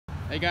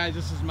Hey guys,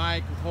 this is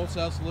Mike with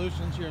Wholesale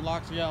Solutions here in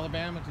Loxley,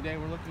 Alabama. Today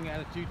we're looking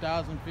at a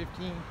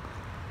 2015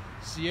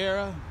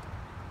 Sierra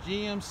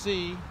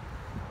GMC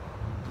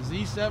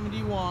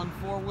Z71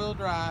 four-wheel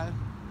drive.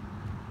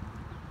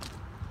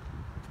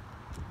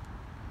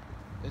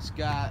 It's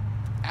got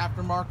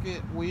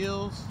aftermarket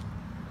wheels.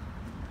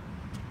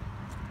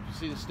 You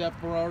see the step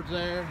boards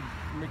there,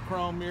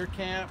 chrome mirror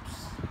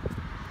caps.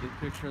 Get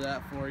a picture of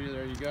that for you.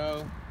 There you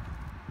go.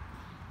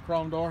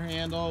 Chrome door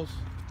handles.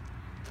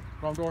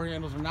 Chrome door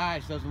handles are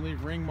nice, doesn't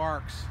leave ring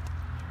marks.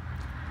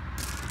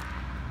 There's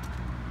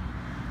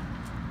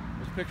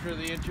a picture of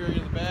the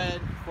interior of the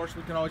bed. Of course,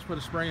 we can always put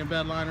a spring and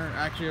bed liner.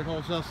 Actually, at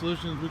Wholesale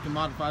Solutions, we can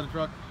modify the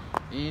truck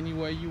any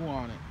way you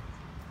want it.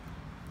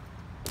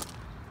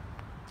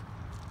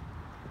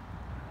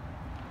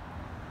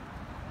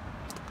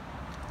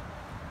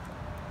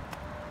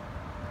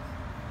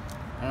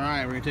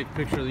 Alright, we're going to take a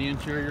picture of the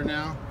interior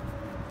now.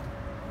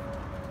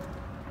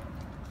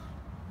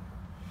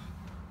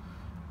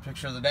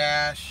 Picture of the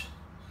dash,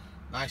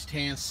 nice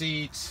tan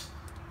seats,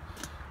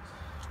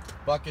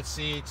 bucket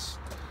seats,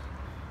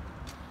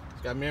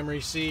 it's got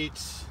memory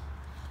seats,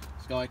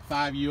 it's got like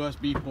 5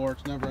 USB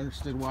ports, never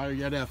understood why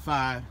you had to have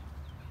 5.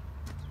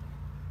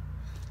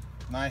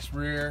 Nice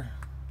rear,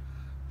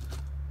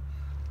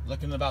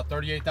 looking at about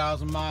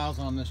 38,000 miles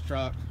on this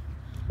truck.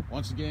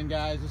 Once again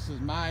guys, this is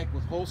Mike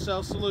with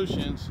Wholesale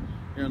Solutions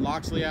here in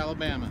Loxley,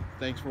 Alabama.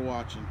 Thanks for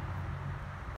watching.